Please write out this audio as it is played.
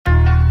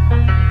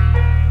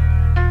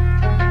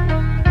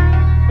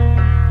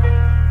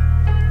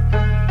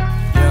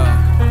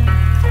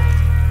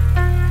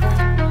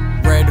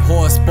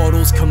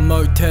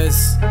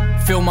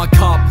Comotes, fill my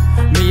cup.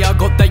 Me, I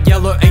got that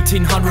yellow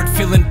 1800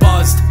 feeling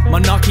buzzed. My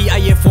Nike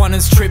AF1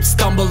 and strip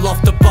stumble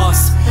off the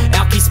bus.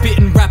 Alky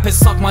spitting rappers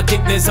suck my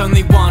dick, there's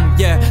only one.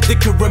 Yeah,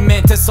 liquor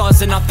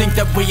romanticizing, I think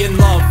that we in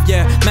love.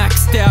 Yeah,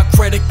 maxed out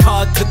credit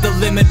card to the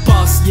limit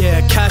bust.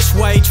 Yeah, cash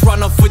wage,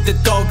 run off with the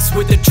dogs,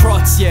 with the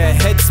trots. Yeah,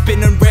 head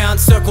spinning round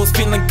circles,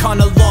 feeling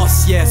kinda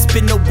lost. Yeah, it's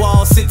been a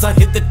while since I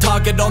hit the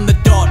target on the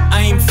dot.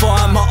 Aim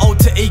fire, my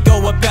alter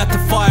ego about to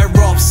fire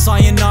off.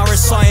 Sayonara,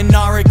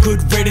 sayonara,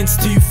 good riddance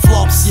to you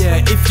flops. Yeah,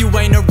 if you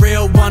ain't a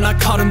real one, I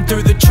cut him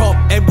through the chop.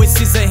 Edward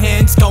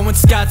Scissorhands, going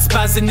scat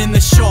spazzing in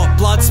the shop.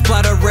 Blood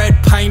splatter, red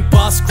paint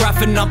bust,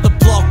 graphing up the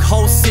block.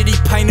 Whole city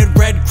painted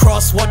red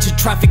cross, watching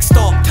traffic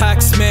stop.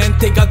 Tax man,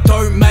 think I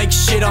don't make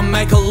shit, I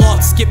make a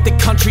lot. Skip the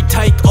country,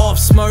 take off,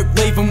 smoke,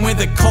 leave him with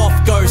a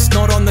cough. Ghost,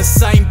 not on the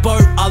same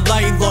boat, I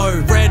lay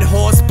low. Red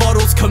horse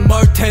bottles,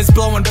 Comotes,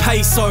 blowing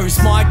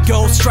pesos. My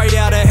girl straight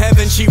out of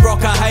heaven, she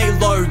rock a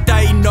halo.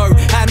 They know,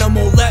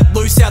 animal let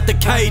loose out the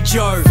cage,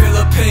 yo.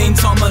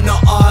 Philippines, I'm on an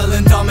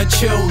island, I'ma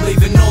chill.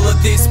 Leaving all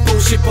of this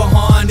bullshit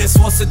behind us,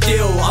 what's the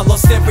deal? I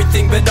lost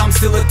everything, but I'm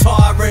still a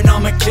tyrant,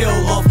 I'ma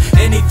kill off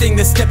anything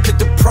that stepped to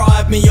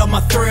deprive me of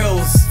my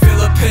thrills.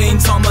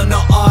 Philippines, I'm on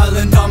an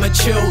island, I'ma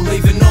chill.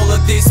 Leaving all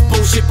of this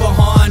bullshit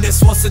behind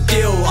us, what's the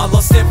deal? I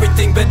lost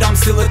everything, but I'm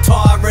still a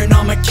tyrant,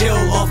 I'ma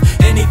kill off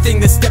anything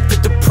that stepped to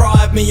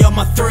deprive me of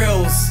my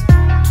thrills.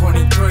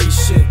 23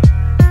 shit.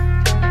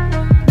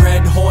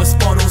 Red horse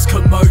bottles,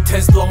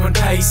 Comotes, blowing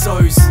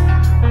pesos.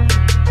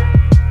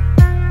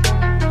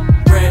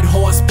 Red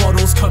horse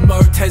bottles,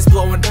 Comotes,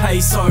 blowing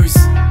pesos.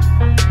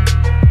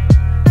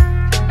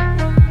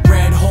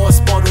 Red horse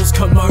bottles,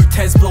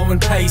 Comotes, blowing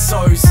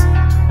pesos.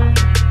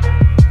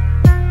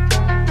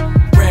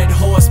 Red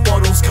horse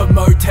bottles,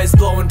 Comotes,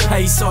 blowing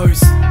pesos.